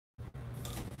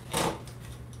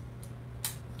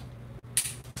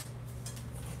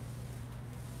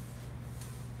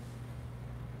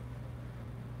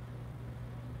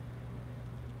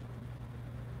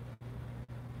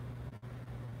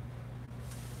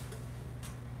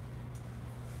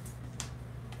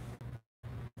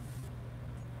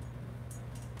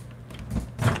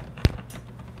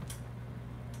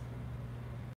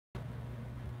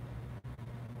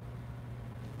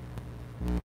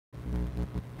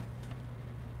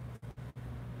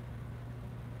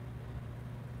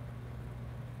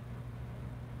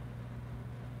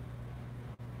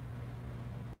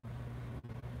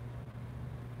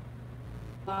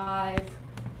live.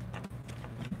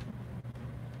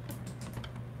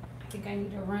 I think I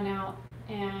need to run out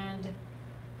and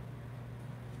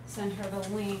send her the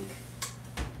link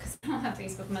because I don't have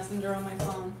Facebook Messenger on my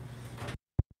phone.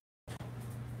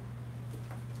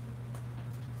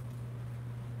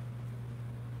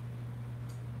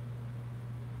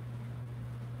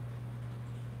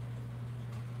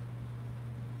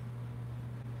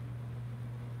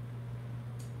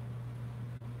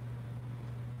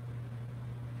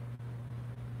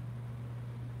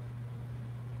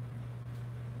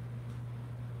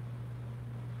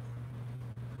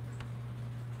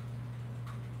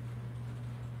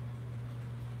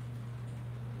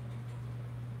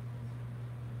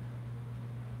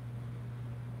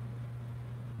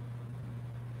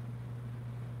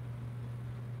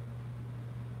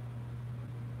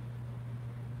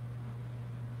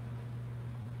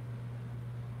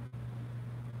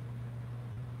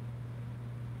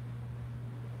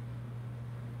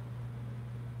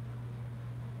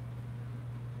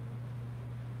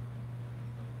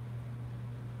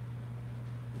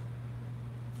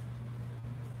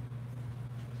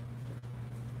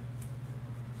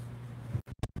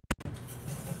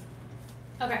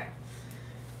 Okay.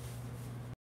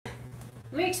 Let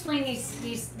me explain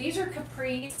these. These are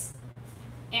capris,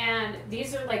 and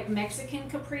these are like Mexican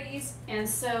capris, and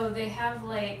so they have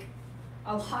like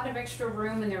a lot of extra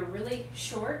room, and they're really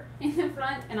short in the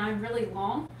front, and I'm really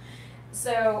long.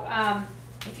 So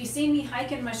if you see me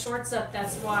hiking my shorts up,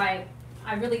 that's why.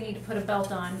 I really need to put a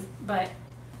belt on, but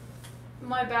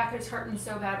my back is hurting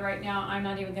so bad right now, I'm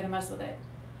not even gonna mess with it.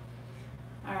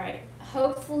 All right,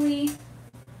 hopefully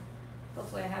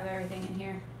I have everything in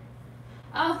here.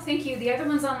 Oh, thank you. The other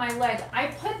one's on my leg. I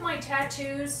put my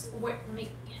tattoos where, let me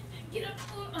get up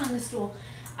on the stool.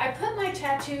 I put my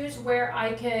tattoos where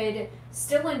I could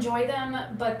still enjoy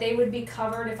them, but they would be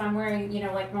covered if I'm wearing, you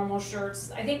know, like normal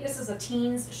shirts. I think this is a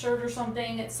teens shirt or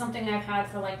something. It's something I've had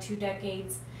for like 2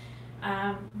 decades.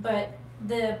 But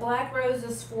the black rose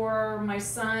is for my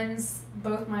sons.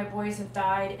 Both my boys have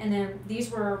died. And then these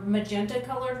were magenta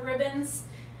colored ribbons.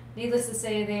 Needless to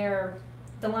say,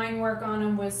 the line work on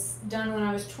them was done when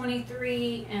I was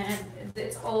 23, and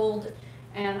it's old,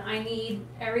 and I need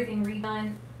everything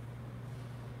redone,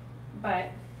 but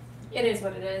it is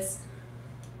what it is.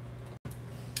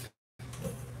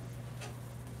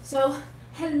 So,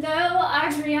 hello,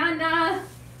 Adriana.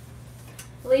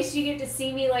 At least you get to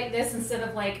see me like this instead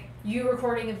of like you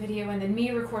recording a video and then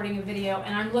me recording a video,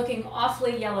 and I'm looking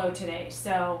awfully yellow today,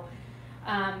 so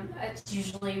it's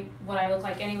usually what I look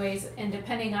like anyways, and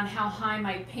depending on how high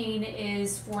my pain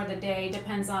is for the day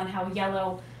depends on how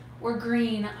yellow or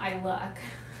green I look.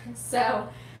 So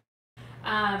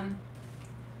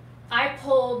I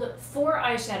pulled 4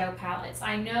 eyeshadow palettes.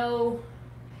 I know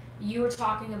you were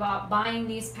talking about buying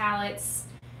these palettes,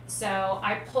 so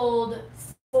I pulled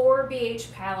 4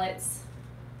 BH palettes,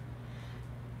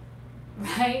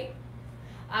 right?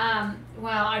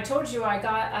 Well, I told you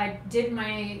I did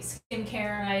my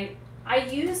skincare, and I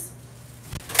use,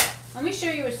 let me show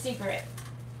you a secret.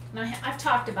 Now, I've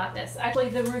talked about this. Actually,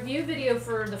 the review video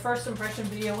for the first impression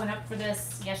video went up for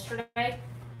this yesterday.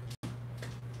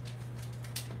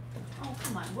 Oh,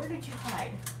 come on, where did you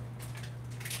hide?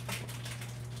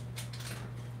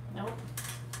 Nope.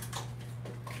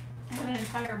 I have an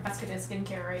entire basket of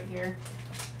skincare right here.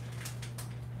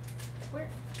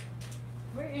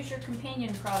 Where is your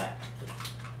companion product?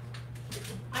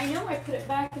 I know I put it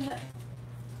back in the,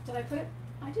 did I put it?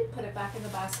 I did put it back in the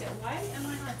basket. Why am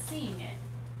I not seeing it?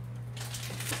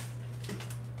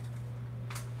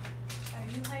 Are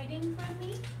you hiding from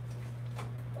me?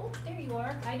 Oh, there you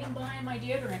are, hiding behind my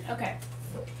deodorant. Okay.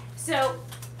 So,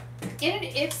 in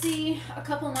an Ipsy a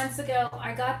couple months ago,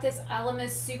 I got this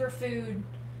Elemis Superfood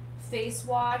face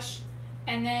wash,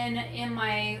 and then in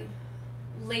my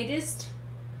latest,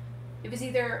 it was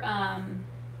either,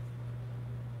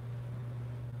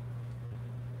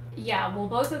 yeah, well,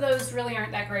 both of those really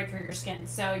aren't that great for your skin,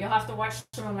 so you'll have to watch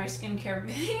some of my skincare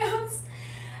videos.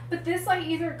 But this I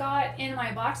either got in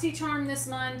my BoxyCharm this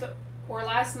month, or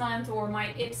last month, or my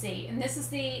Ipsy, and this is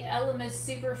the Elemis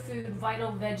Superfood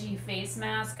Vital Veggie Face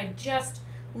Mask. I just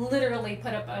literally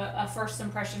put up a first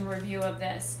impression review of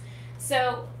this.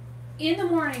 So, in the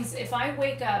mornings, if I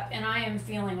wake up and I am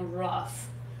feeling rough,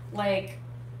 like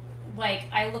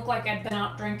I look like I've been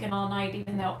out drinking all night,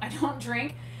 even though I don't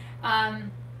drink, I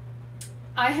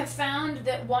have found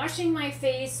that washing my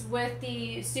face with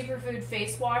the Superfood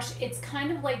face wash, it's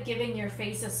kind of like giving your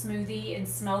face a smoothie, and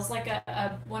smells like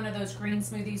one of those green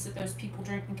smoothies that those people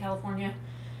drink in California.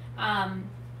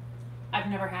 I've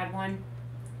never had one.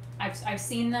 I've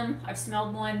seen them. I've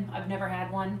smelled one. I've never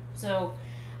had one. So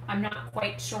I'm not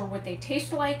quite sure what they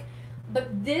taste like,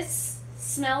 but this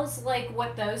smells like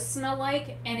what those smell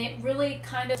like, and it really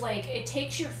kind of like, it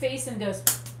takes your face and goes,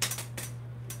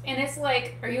 and it's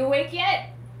like, are you awake yet?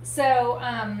 So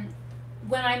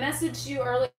when I messaged you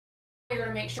earlier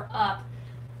to make sure up,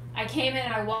 I came in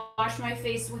and I washed my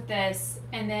face with this,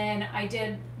 and then I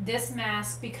did this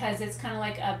mask because it's kind of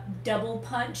like a double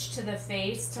punch to the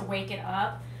face to wake it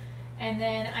up. And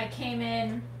then I came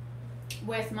in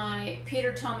with my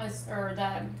Peter Thomas, or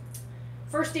the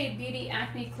First Aid Beauty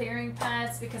Acne Clearing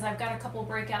Pads, because I've got a couple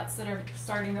breakouts that are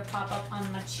starting to pop up on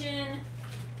my chin.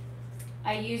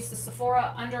 I use the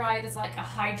Sephora under eye, that's like a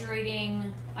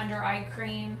hydrating under eye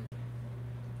cream,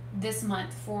 this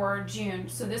month for June.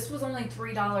 So this was only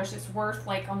 $3. It's worth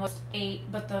like almost $8,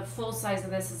 but the full size of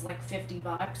this is like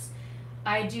 $50.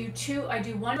 I do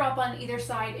one drop on either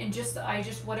side, and I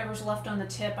just whatever's left on the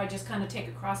tip, I just kind of take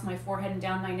across my forehead and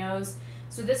down my nose.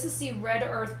 So this is the Red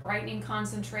Earth Brightening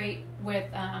Concentrate with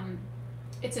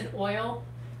it's an oil,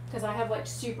 because I have like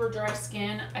super dry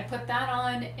skin. I put that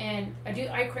on, and I do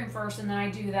eye cream first, and then I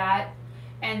do that,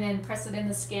 and then press it in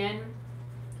the skin.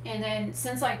 And then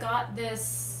since I got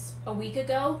this a week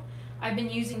ago, I've been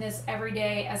using this every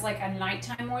day as like a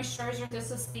nighttime moisturizer.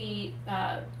 This is the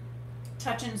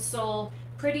Touch and Soul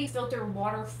Pretty Filter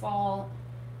Waterful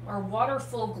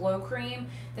Glow Cream.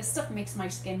 This stuff makes my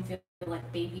skin feel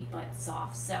like baby butt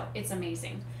soft, so it's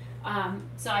amazing.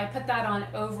 So I put that on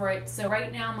over it. So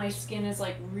right now my skin is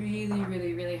like really,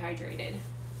 really, really hydrated.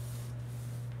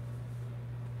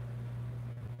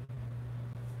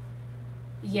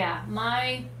 Yeah,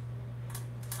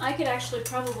 I could actually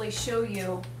probably show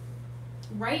you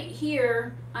right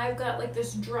here. I've got like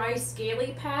this dry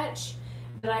scaly patch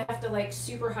that I have to like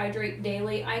super hydrate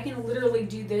daily. I can literally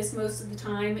do this most of the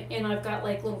time, and I've got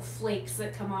like little flakes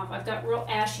that come off. I've got real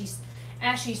ashy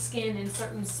skin in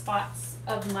certain spots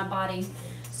of my body,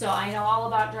 so I know all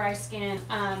about dry skin.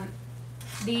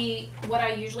 What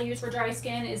I usually use for dry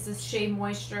skin is this Shea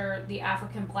Moisture, the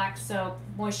African Black Soap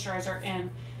Moisturizer,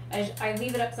 and I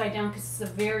leave it upside down because it's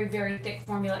a very, very thick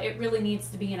formula. It really needs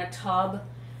to be in a tub,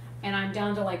 and I'm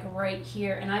down to like right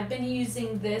here, and I've been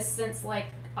using this since like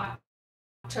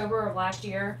October of last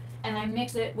year, and I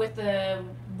mix it with the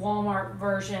Walmart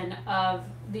version of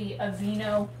the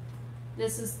Aveeno.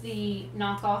 This is the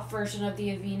knockoff version of the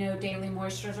Aveeno Daily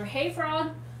Moisturizer. Hey,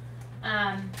 Frog!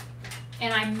 And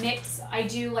I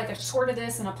do like a squirt of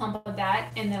this and a pump of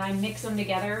that, and then I mix them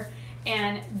together.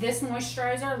 And this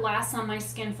moisturizer lasts on my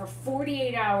skin for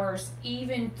 48 hours,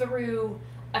 even through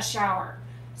a shower.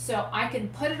 So I can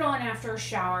put it on after a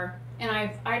shower, and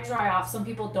I dry off. Some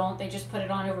people don't. They just put it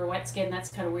on over wet skin. That's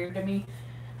kind of weird to me.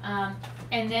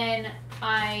 And then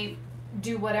I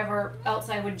do whatever else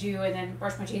I would do, and then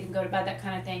brush my teeth and go to bed, that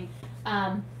kind of thing.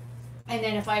 And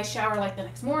then if I shower like the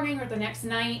next morning or the next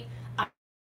night,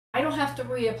 I don't have to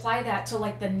reapply that till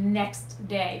like the next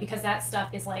day, because that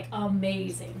stuff is like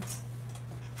amazing.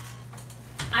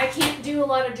 I can't do a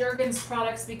lot of Jergens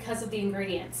products because of the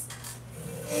ingredients.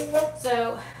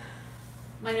 So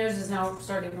my nose is now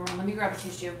starting to run. Let me grab a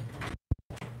tissue.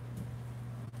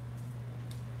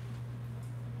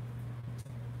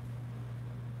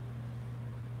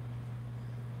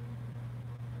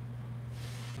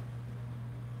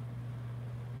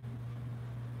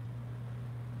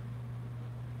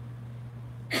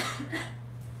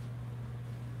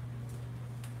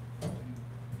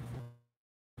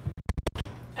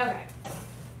 Okay.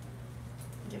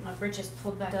 Get my britches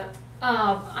pulled back up.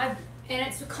 And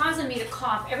it's causing me to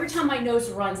cough. Every time my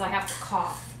nose runs, I have to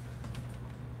cough.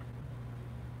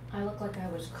 I look like I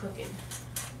was cooking.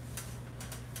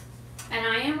 And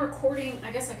I am recording.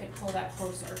 I guess I could pull that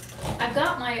closer. I've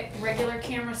got my regular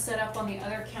camera set up on the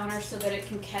other counter so that it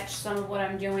can catch some of what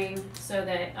I'm doing, so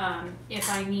that if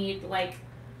I need like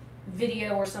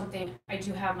video or something, I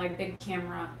do have my big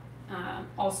camera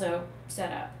also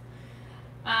set up.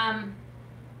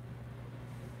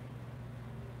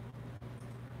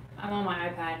 I'm on my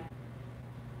iPad.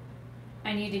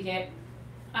 I need to get,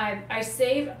 I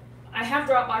have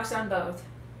Dropbox on both,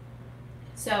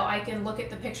 so I can look at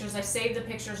the pictures. I save the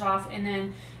pictures off, and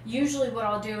then usually what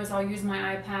I'll do is I'll use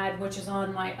my iPad, which is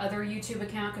on my other YouTube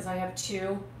account, because I have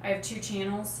two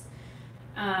channels,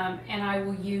 and I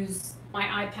will use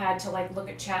my iPad to like look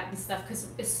at chat and stuff, because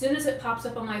as soon as it pops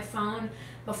up on my phone,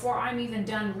 before I'm even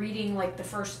done reading like the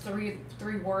first three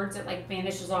words, it like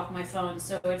vanishes off my phone.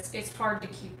 So it's hard to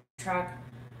keep track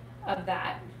of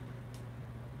that.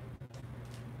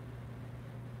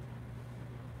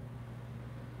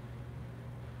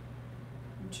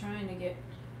 I'm trying to get.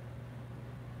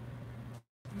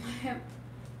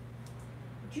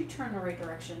 Would you turn the right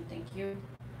direction? Thank you.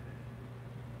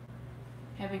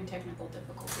 Having technical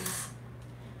difficulties.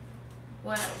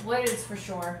 What is for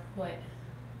sure? What?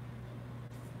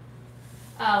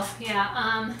 Oh,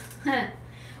 yeah.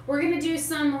 We're gonna do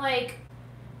some like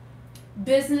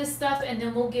business stuff and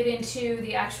then we'll get into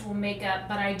the actual makeup,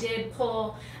 but I did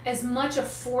pull as much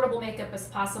affordable makeup as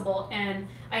possible, and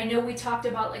I know we talked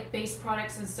about like base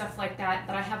products and stuff like that,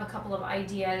 but I have a couple of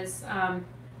ideas.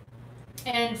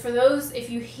 And for those,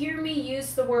 if you hear me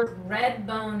use the word red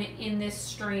bone in this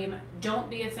stream,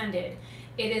 don't be offended.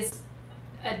 It is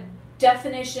a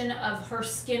definition of her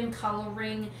skin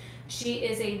coloring. She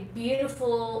is a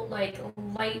beautiful, like,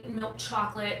 light milk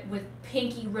chocolate with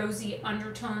pinky rosy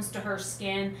undertones to her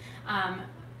skin.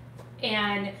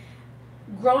 And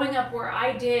growing up where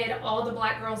I did, all the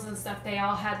black girls and stuff, they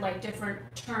all had like different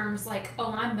terms like,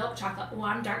 oh, I'm milk chocolate, oh,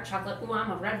 I'm dark chocolate, oh,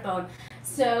 I'm a red bone.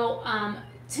 So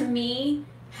to me,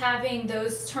 having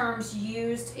those terms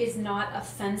used is not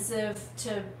offensive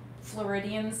to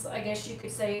Floridians, I guess you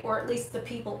could say, or at least the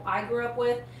people I grew up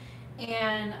with.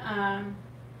 And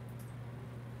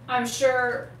I'm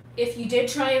sure if you did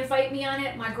try and fight me on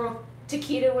it, my girl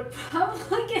Taquita would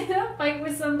probably get in a fight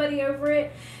with somebody over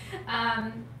it.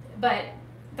 But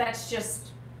that's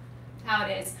just how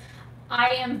it is. I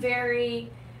am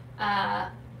very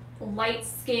light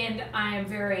skinned. I am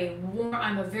very warm.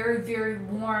 I'm a very, very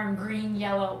warm green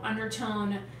yellow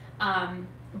undertone.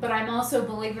 But I'm also,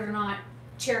 believe it or not,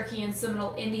 Cherokee and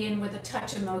Seminole Indian with a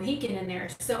touch of Mohican in there.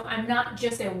 So I'm not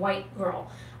just a white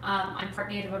girl. I'm part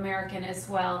Native American as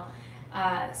well.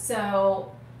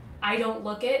 So I don't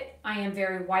look it. I am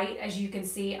very white, as you can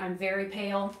see. I'm very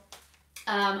pale.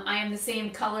 I am the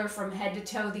same color from head to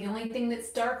toe. The only thing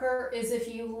that's darker is if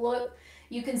you look,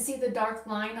 you can see the dark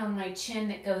line on my chin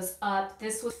that goes up.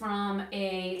 This was from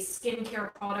a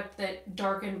skincare product that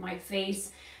darkened my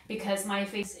face because my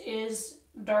face is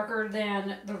darker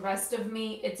than the rest of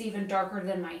me. It's even darker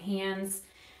than my hands.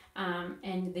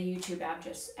 And the YouTube app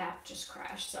just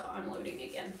crashed, so I'm loading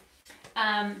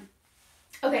again.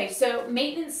 Okay, so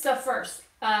maintenance stuff first.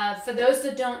 For those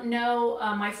that don't know,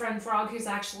 my friend Frog, who's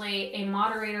actually a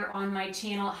moderator on my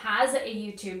channel, has a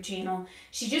YouTube channel.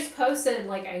 She just posted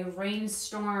like a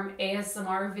rainstorm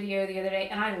ASMR video the other day,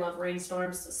 and I love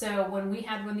rainstorms. So when we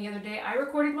had one the other day, I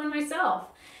recorded one myself.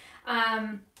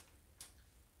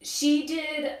 She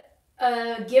did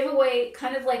a giveaway,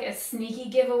 kind of like a sneaky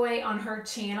giveaway on her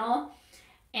channel,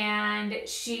 and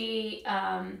she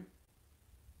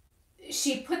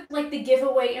put like the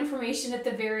giveaway information at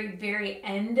the very, very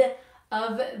end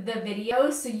of the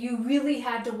video, so you really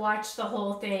had to watch the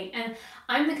whole thing. And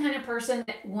I'm the kind of person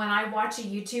that when I watch a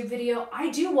YouTube video, I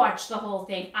do watch the whole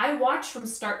thing. I watch from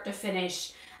start to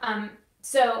finish.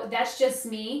 So that's just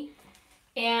me.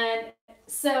 And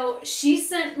so she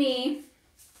sent me,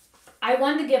 I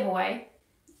won the giveaway.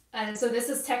 So this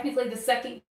is technically the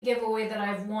second giveaway that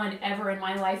I've won ever in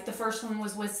my life. The first one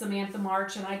was with Samantha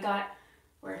March, and I got,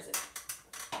 where is it?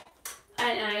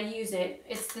 And I use it.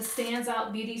 It's the Stands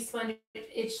Out Beauty Sponge.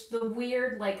 It's the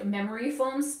weird like memory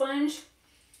foam sponge.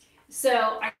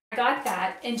 So I got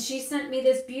that, and she sent me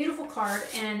this beautiful card,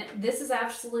 and this is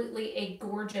absolutely a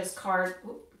gorgeous card.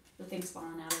 Oop, the thing's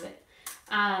falling out of it.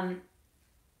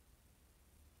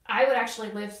 I would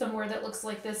actually live somewhere that looks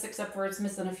like this, except for it's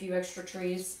missing a few extra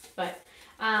trees. But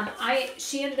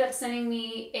she ended up sending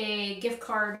me a gift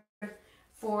card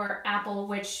for Apple,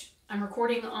 which I'm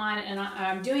recording on, and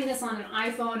I'm doing this on an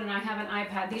iPhone, and I have an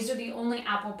iPad. These are the only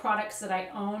Apple products that I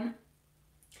own.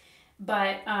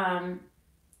 But, oh,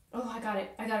 I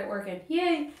got it working.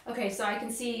 Yay! Okay, so I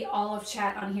can see all of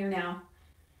chat on here now.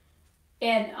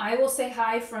 And I will say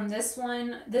hi from this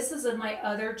one. This is my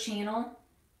other channel.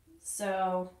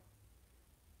 So,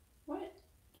 what?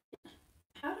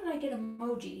 How did I get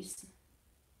emojis?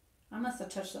 I must have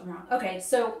touched something wrong. Okay,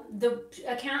 so the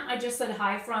account I just said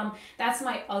hi from, that's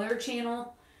my other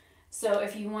channel. So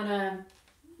if you want to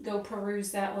go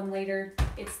peruse that one later,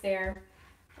 it's there.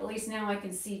 At least now I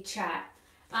can see chat.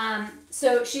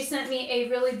 So she sent me a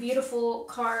really beautiful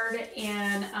card,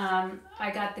 and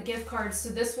I got the gift card. So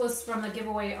this was from a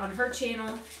giveaway on her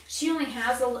channel. She only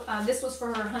has this was for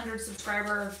her 100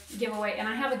 subscriber giveaway, and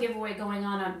I have a giveaway going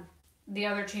on the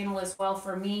other channel as well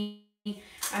for me.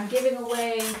 I'm giving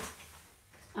away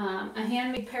a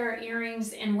handmade pair of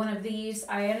earrings and one of these.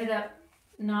 I ended up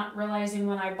not realizing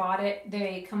when I bought it,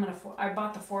 they come in I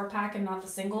bought the 4-pack and not the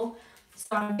single. So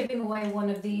I'm giving away one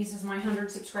of these as my 100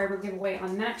 subscriber giveaway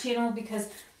on that channel, because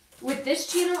with this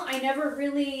channel, I never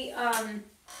really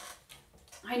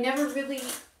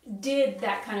did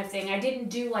that kind of thing. I didn't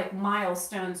do like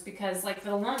milestones, because like for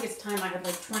the longest time I had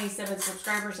like 27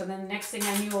 subscribers, and then the next thing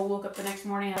I knew, I woke up the next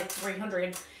morning I had like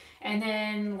 300, and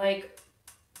then like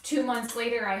 2 months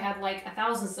later, I had like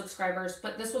 1,000 subscribers,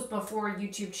 but this was before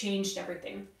YouTube changed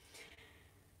everything.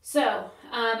 So,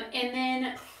 and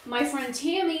then my friend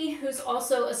Tammy, who's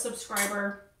also a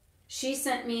subscriber, she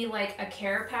sent me like a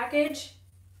care package,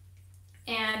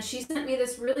 and she sent me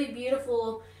this really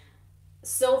beautiful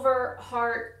silver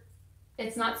heart.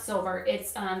 It's not silver,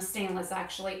 it's stainless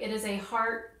actually. It is a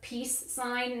heart peace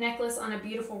sign necklace on a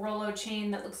beautiful Rolo chain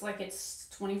that looks like it's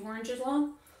 24 inches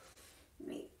long. Let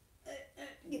me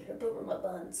get it up over my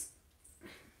buns.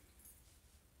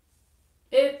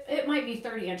 It might be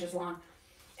 30 inches long.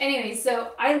 Anyway,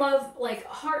 so I love like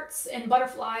hearts and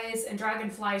butterflies and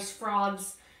dragonflies,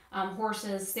 frogs,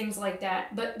 horses, things like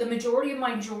that. But the majority of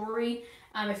my jewelry,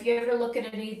 if you ever look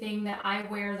at anything that I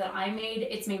wear that I made,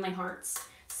 it's mainly hearts.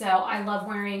 So I love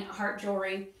wearing heart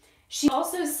jewelry. She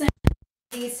also sent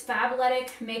these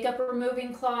Fabletics makeup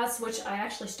removing cloths, which I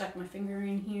actually stuck my finger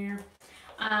in here.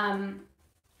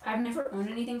 I've never owned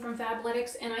anything from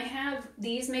Fabletics, and I have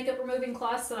these makeup removing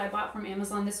cloths that I bought from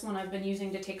Amazon. This one I've been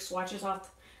using to take swatches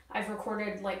off. I've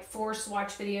recorded like 4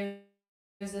 swatch videos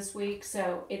this week,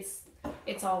 so it's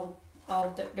all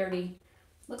dirty.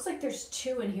 Looks like there's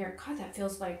 2 in here. God, that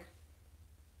feels like,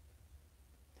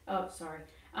 oh, sorry.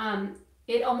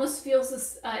 It almost feels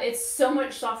this, it's so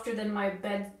much softer than my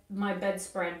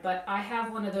bedspread, but I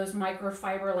have one of those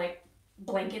microfiber like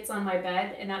blankets on my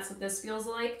bed, and that's what this feels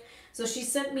like. So she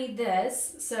sent me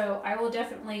this, so I will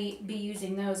definitely be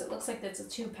using those. It looks like that's a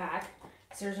 2-pack.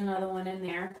 So there's another one in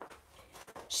there.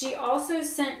 She also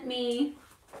sent me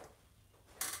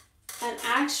an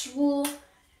actual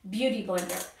beauty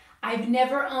blender. I've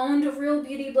never owned a real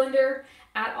beauty blender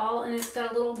at all, and it's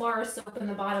got a little bar of soap in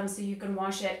the bottom so you can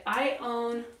wash it. I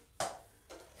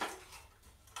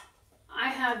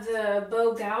have the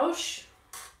Beau Gauche,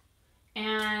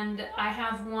 and I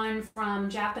have one from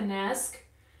Japanesque,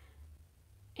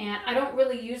 and I don't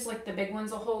really use like the big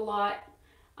ones a whole lot.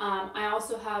 I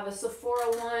also have a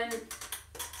Sephora one,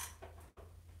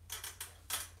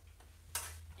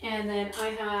 and then I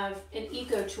have an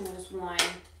Eco Tools one.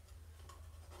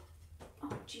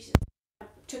 Oh, Jesus. I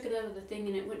took it out of the thing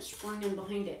and it went sprung in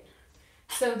behind it.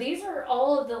 So these are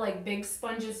all of the like big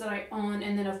sponges that I own,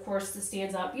 and then of course the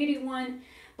Stands Out Beauty one.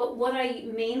 But what I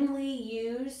mainly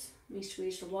use, let me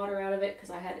squeeze the water out of it because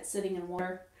I had it sitting in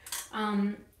water.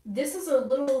 This is a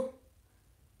little,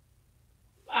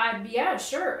 yeah,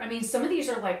 sure. I mean, some of these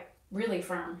are like really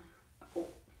firm.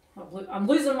 Oh, I'm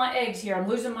losing my eggs here. I'm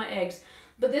losing my eggs.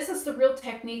 But this is the Real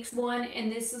Techniques one,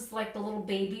 and this is like the little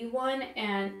baby one,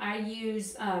 and I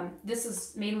use, this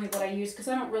is mainly what I use because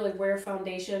I don't really wear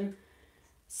foundation.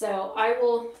 So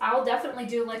I'll definitely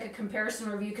do like a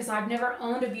comparison review because I've never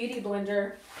owned a beauty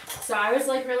blender. So I was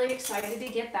like really excited to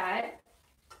get that.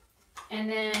 And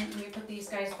then let me put these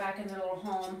guys back in their little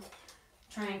home.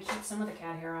 Try and keep some of the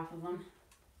cat hair off of them.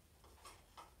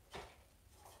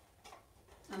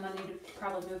 I'm gonna need to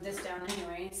probably move this down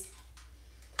anyways.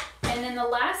 And then the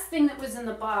last thing that was in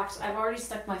the box, I've already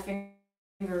stuck my finger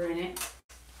in it,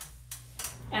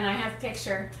 and I have a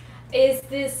picture, is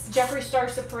this Jeffree Star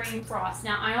Supreme Frost.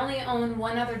 Now, I only own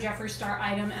one other Jeffree Star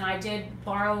item, and I did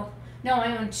borrow, no,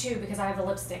 I own 2 because I have a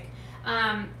lipstick.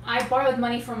 I borrowed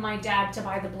money from my dad to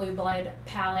buy the Blue Blood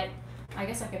palette. I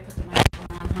guess I could put the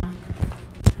microphone on, huh?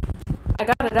 I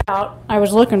got it out. I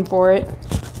was looking for it.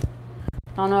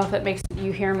 Don't know if it makes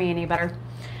you hear me any better.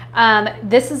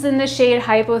 This is in the shade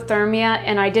Hypothermia,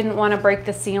 and I didn't want to break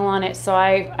the seal on it, so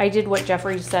I did what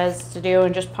Jeffree says to do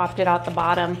and just popped it out the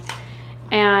bottom.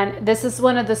 And this is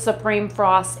one of the Supreme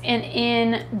Frosts, and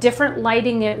in different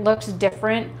lighting it looks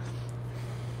different.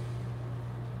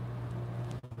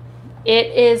 It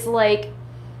is like,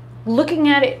 looking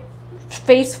at it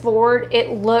face forward, it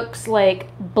looks like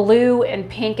blue and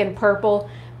pink and purple,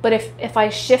 but if I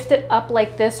shift it up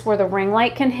like this where the ring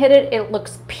light can hit it, it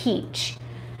looks peach.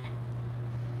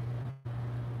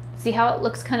 See how it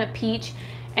looks kind of peach?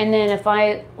 And then if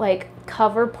I like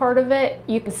cover part of it,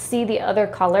 you can see the other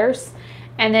colors.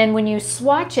 And then when you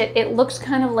swatch it, it looks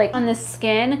kind of like on the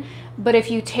skin, but if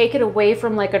you take it away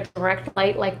from like a direct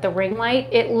light, like the ring light,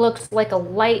 it looks like a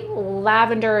light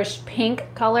lavenderish pink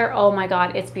color. Oh my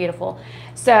God, it's beautiful.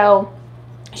 So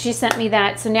she sent me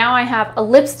that. So now I have a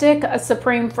lipstick, a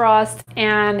Supreme Frost,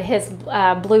 and his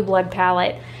Blue Blood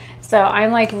palette. So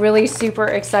I'm like really super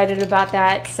excited about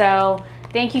that. So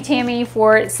thank you, Tammy,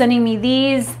 for sending me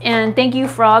these, and thank you,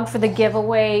 Frog, for the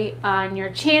giveaway on your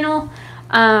channel.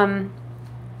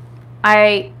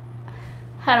 I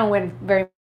don't win very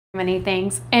many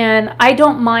things, and I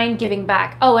don't mind giving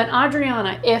back. Oh, and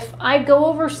Adriana, if I go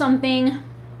over something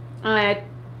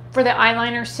for the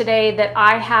eyeliners today that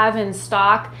I have in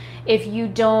stock, if you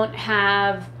don't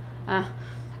have,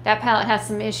 That palette has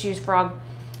some issues, Frog.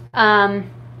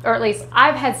 Or at least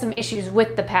I've had some issues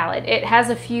with the palette. It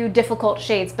has a few difficult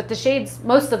shades, but the shades,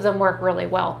 most of them work really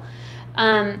well.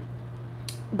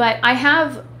 But I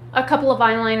have a couple of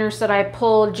eyeliners that I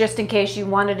pulled just in case you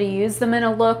wanted to use them in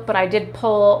a look, but I did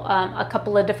pull a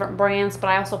couple of different brands, but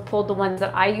I also pulled the ones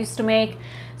that I used to make.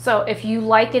 So if you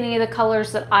like any of the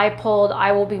colors that I pulled,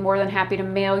 I will be more than happy to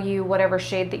mail you whatever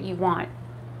shade that you want,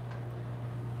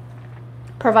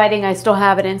 providing I still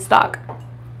have it in stock.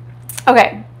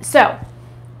 Okay, so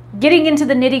getting into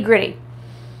the nitty gritty.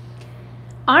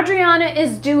 Adriana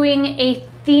is doing a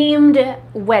themed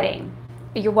wedding.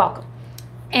 You're welcome.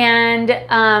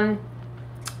 And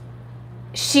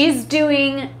she's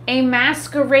doing a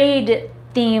masquerade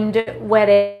themed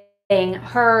wedding.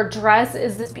 Her dress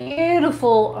is this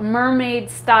beautiful mermaid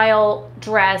style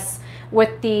dress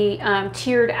with the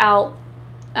tiered out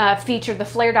feature, the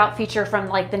flared out feature from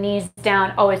like the knees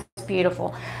down. Oh, it's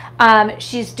beautiful.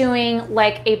 She's doing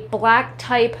like a black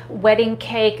type wedding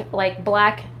cake, like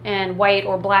black and white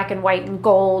or black and white and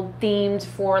gold themed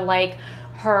for like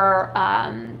her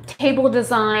table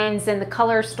designs and the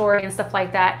color story and stuff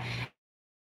like that.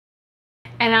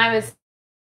 And I was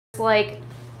like,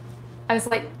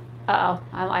 uh-oh,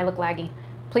 I look laggy.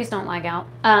 Please don't lag out.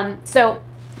 So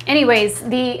anyways,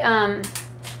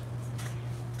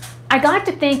 I got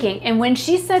to thinking, and when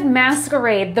she said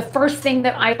masquerade, the first thing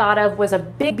that I thought of was a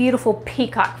big, beautiful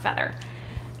peacock feather.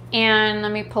 And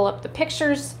let me pull up the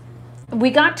pictures.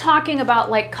 We got talking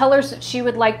about like colors that she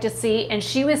would like to see, and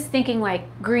she was thinking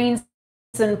like greens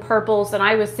and purples, and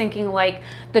I was thinking like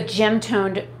the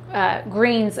gem-toned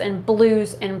greens and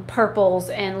blues and purples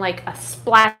and like a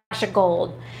splash of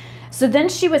gold. So then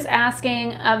she was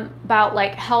asking about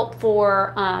like help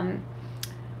for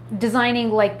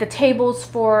designing like the tables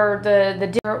for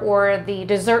the dinner or the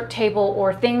dessert table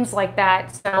or things like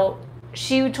that. So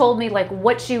she told me like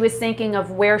what she was thinking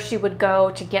of where she would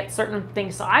go to get certain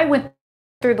things. So I went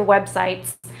through the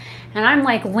websites and I'm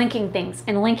like linking things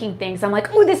and linking things. I'm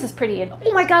like, oh, this is pretty, and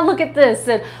oh my God, look at this,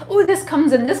 and oh, this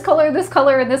comes in this color, this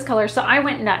color, and this color. So I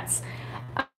went nuts.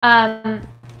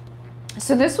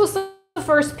 So this was the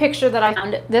first picture that I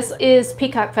found. This is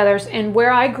peacock feathers, and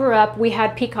where I grew up, we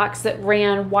had peacocks that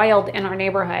ran wild in our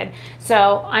neighborhood.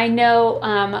 So I know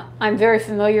I'm very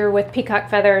familiar with peacock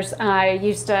feathers. I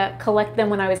used to collect them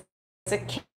when I was a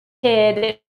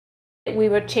kid. We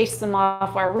would chase them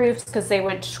off our roofs because they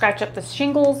would scratch up the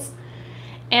shingles.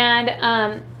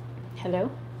 And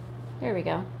hello, there we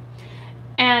go.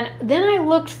 And then I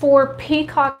looked for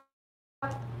peacock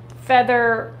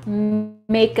feather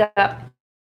makeup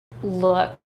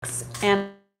looks,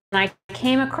 and I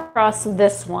came across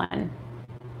this one,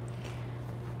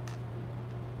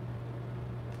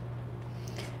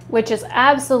 which is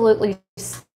absolutely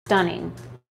stunning.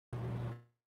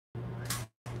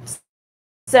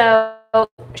 So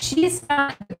she's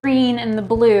got the green and the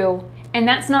blue, and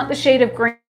that's not the shade of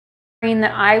green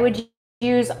that I would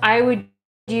use. I would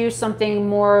use something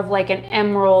more of like an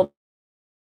emerald,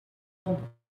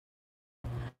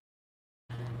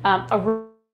 a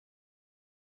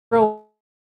real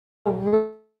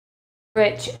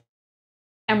rich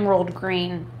emerald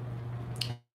green.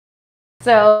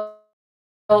 So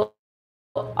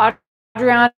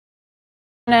Adriana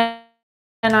and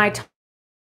I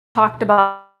talked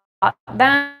about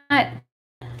that,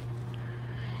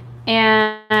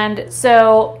 and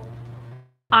so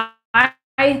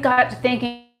I got to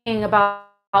thinking about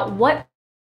what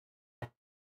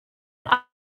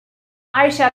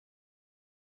eyeshadow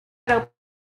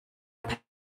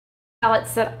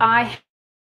palettes that I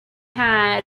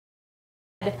had.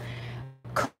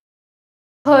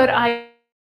 Could I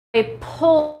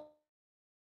pull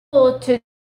to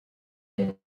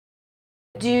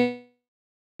do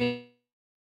a,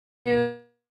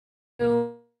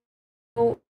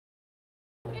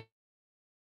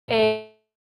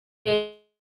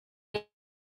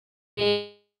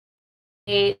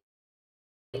 a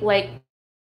like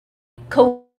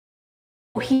cohesive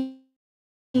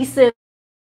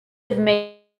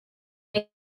makeup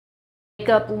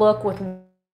look with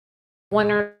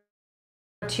one or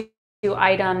two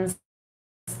items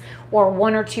or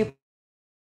one or two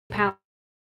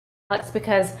palettes,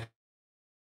 because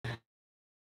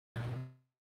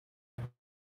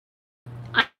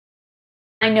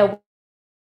I know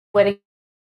weddings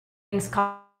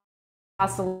cost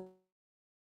a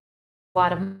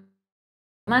lot of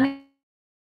money.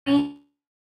 I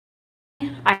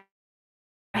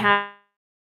have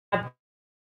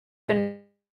been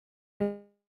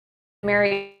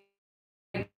married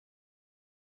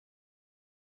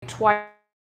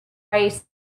twice.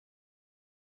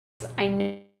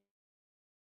 I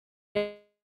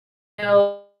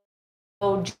know,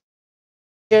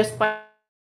 just by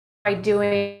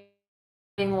doing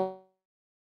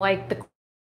like the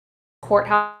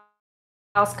courthouse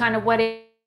kind of wedding,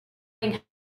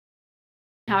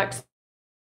 how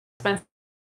expensive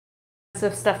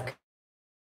stuff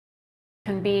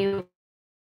can be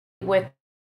with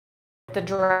the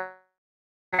dress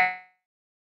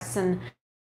and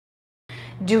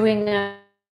doing a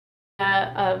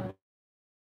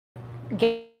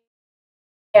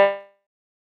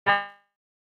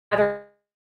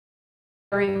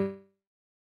gathering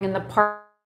in the park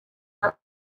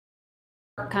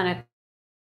kind of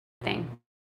thing.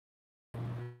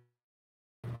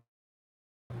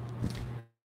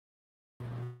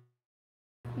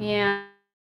 Yeah,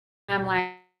 I'm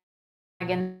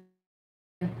lagging.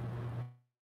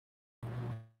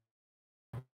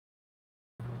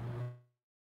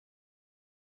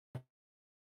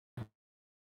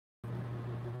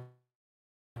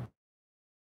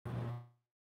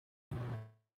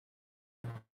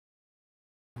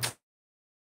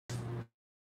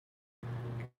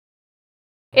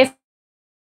 It's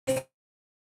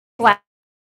lagging.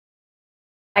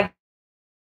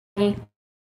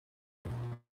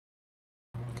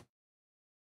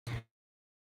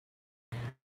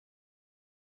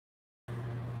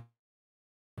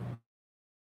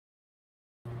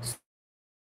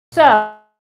 So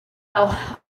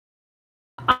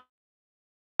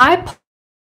I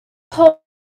pulled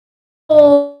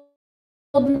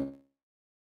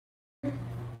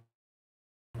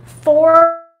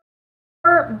 4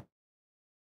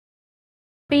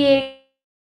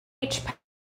 BH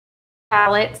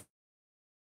pallets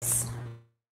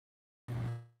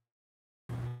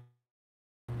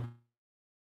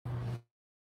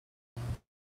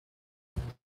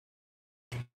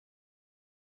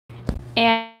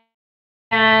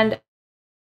and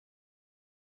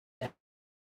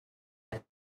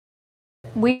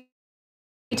we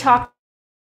talked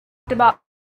about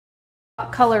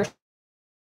color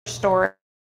story.